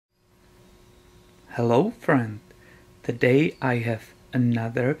Hello friend, today I have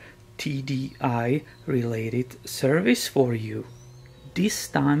another TDI related service for you. This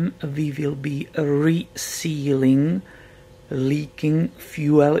time we will be resealing leaking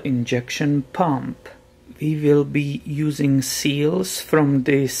fuel injection pump. We will be using seals from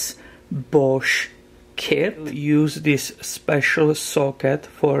this Bosch kit. Use this special socket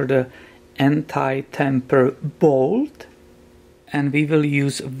for the anti-tamper bolt, and we will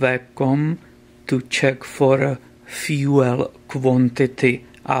use VAG-COM to check for a fuel quantity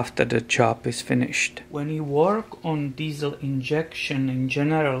after the job is finished. When you work on diesel injection in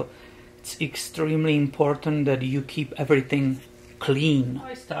general, it's extremely important that you keep everything clean.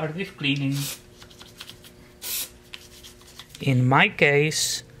 I start with cleaning. In my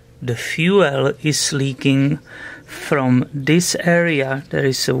case, the fuel is leaking from this area. There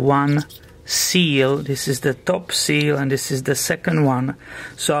is one seal, this is the top seal and this is the second one,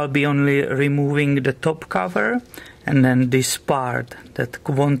 so I'll be only removing the top cover and then this part, that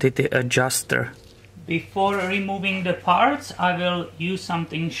quantity adjuster. Before removing the parts, I will use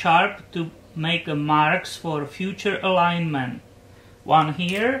something sharp to make marks for future alignment. One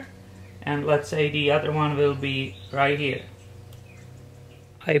here, and let's say the other one will be right here.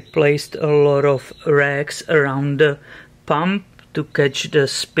 I placed a lot of rags around the pump to catch the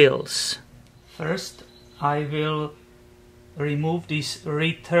spills. First, I will remove this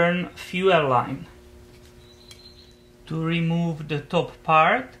return fuel line. To remove the top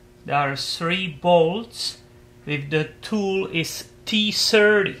part, there are 3 bolts with the tool is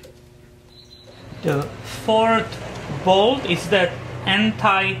T30. The 4th bolt is that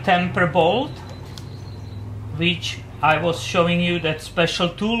anti-tamper bolt, which I was showing you that special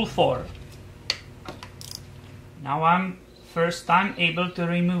tool for. Now I'm first time able to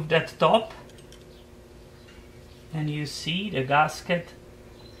remove that top. And you see the gasket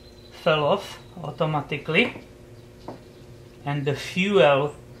fell off automatically and the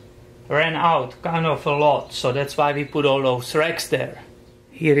fuel ran out kind of a lot, so that's why we put all those racks there.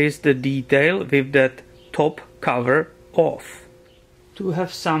 Here is the detail with that top cover off. To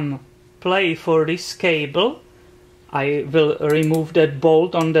have some play for this cable, I will remove that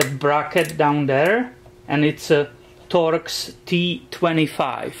bolt on that bracket down there, and it's a Torx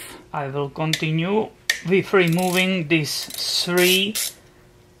T25. I will continue with removing these 3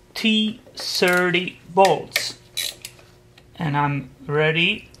 T30 bolts, and I'm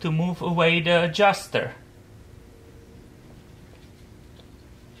ready to move away the adjuster.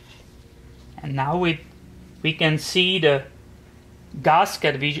 And now we can see the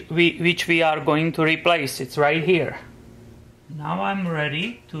gasket which we are going to replace. It's right here. Now I'm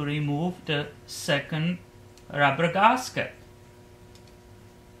ready to remove the second rubber gasket.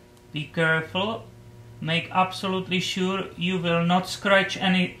 Be careful. Make absolutely sure you will not scratch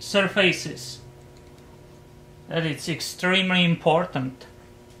any surfaces. That is extremely important.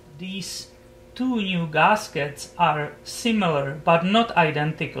 These 2 new gaskets are similar but not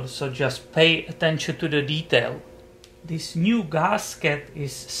identical, so just pay attention to the detail. This new gasket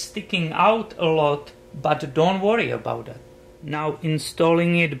is sticking out a lot, but don't worry about it. Now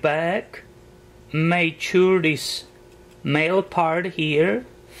installing it back, make sure this male part here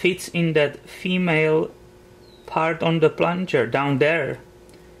fits in that female part on the plunger down there.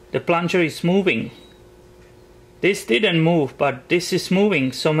 The plunger is moving. This didn't move, but this is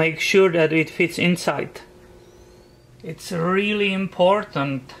moving, so make sure that it fits inside. It's really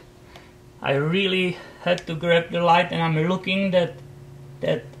important. I really had to grab the light and I'm looking that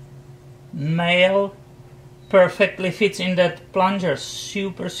male perfectly fits in that plunger.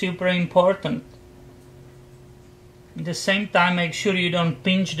 Super important. At the same time, make sure you don't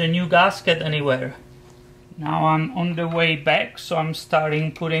pinch the new gasket anywhere. Now I'm on the way back, so I'm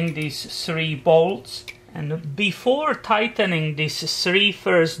starting putting these 3 bolts. And before tightening these 3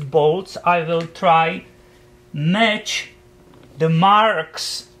 first bolts, I will try match the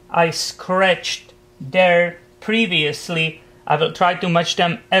marks I scratched there previously. I will try to match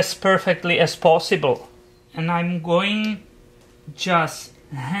them as perfectly as possible. And I'm going just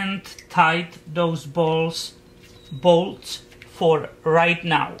hand tight those bolts for right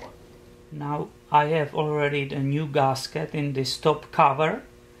now. Now I have already the new gasket in this top cover.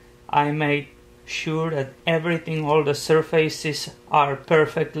 I made sure that everything, all the surfaces are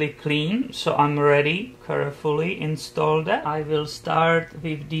perfectly clean, so I'm ready. Carefully install that. I will start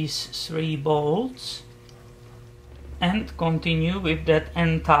with these 3 bolts and continue with that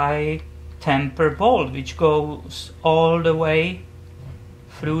anti-tamper bolt which goes all the way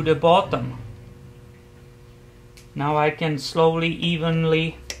through the bottom. Now I can slowly,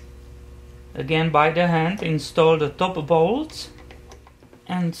 evenly, again by the hand, install the top bolts.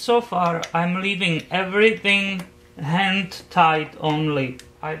 And so far I'm leaving everything hand tight only.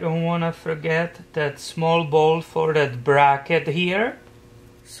 I don't want to forget that small bolt for that bracket here.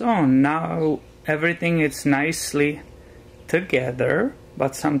 So now everything is nicely together,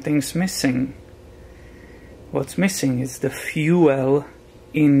 but something's missing. What's missing is the fuel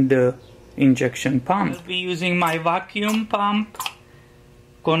in the injection pump. I'll be using my vacuum pump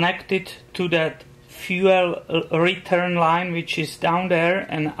connected to that fuel return line which is down there,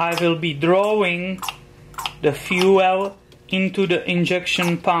 and I will be drawing the fuel into the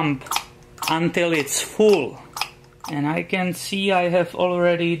injection pump until it's full. And I can see I have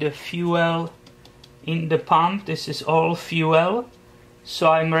already the fuel in the pump. This is all fuel,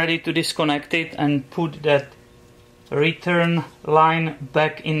 so I'm ready to disconnect it and put that return line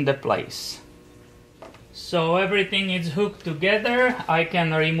back in the place. So everything is hooked together. I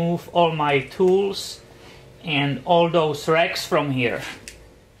can remove all my tools and all those racks from here.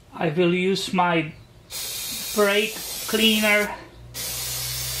 I will use my brake cleaner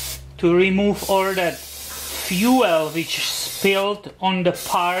to remove all that fuel which spilled on the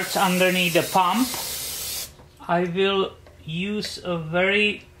parts underneath the pump. I will use a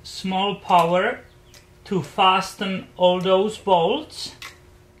very small power to fasten all those bolts,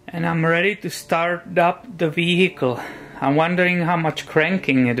 and I'm ready to start up the vehicle. I'm wondering how much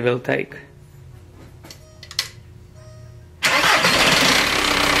cranking it will take.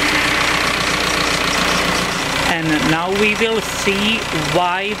 And now we will see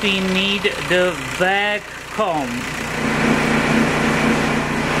why we need the VAG-COM.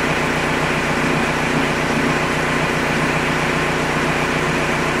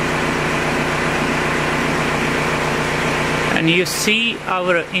 And you see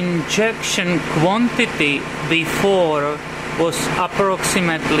our injection quantity before was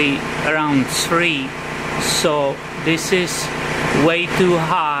approximately around 3. So this is way too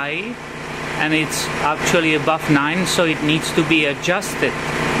high, and it's actually above 9, so it needs to be adjusted.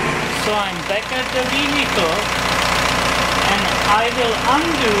 So I'm back at the vehicle, and I will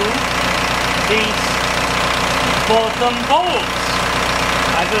undo these bottom bolts.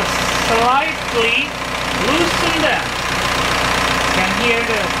 I will slightly loosen them. You can hear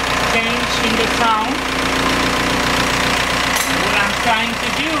the change in the sound. What I'm trying to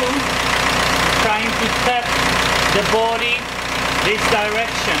do, trying to tap the body this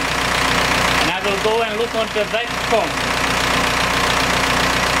direction. And I will go and look on the VAG-COM.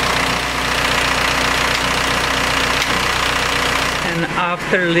 And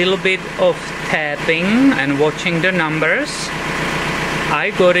after a little bit of tapping and watching the numbers,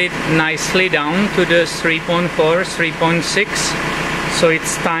 I got it nicely down to the 3.4, 3.6. So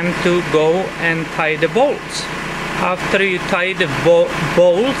it's time to go and tie the bolts. After you tie the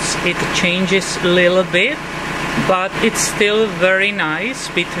bolts, it changes a little bit, but it's still very nice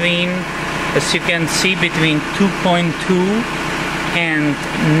between, as you can see, between 2.2 and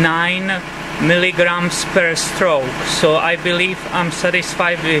 9 milligrams per stroke. So I believe I'm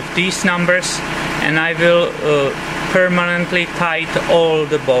satisfied with these numbers, and I will permanently tight all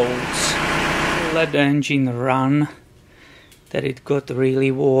the bolts. Let the engine run, that it got really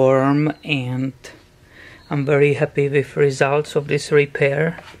warm, and I'm very happy with results of this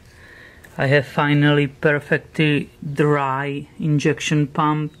repair. I have finally perfectly dry injection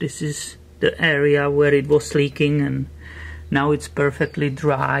pump. This is the area where it was leaking, and now it's perfectly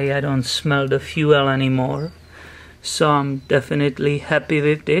dry. I don't smell the fuel anymore. So I'm definitely happy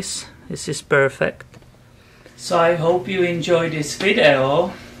with this. This is perfect. So I hope you enjoyed this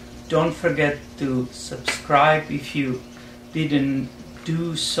video. Don't forget to subscribe if you didn't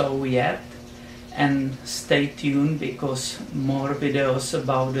do so yet, and stay tuned because more videos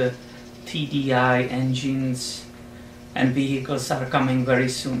about the TDI engines and vehicles are coming very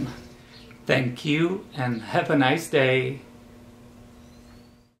soon. Thank you and have a nice day.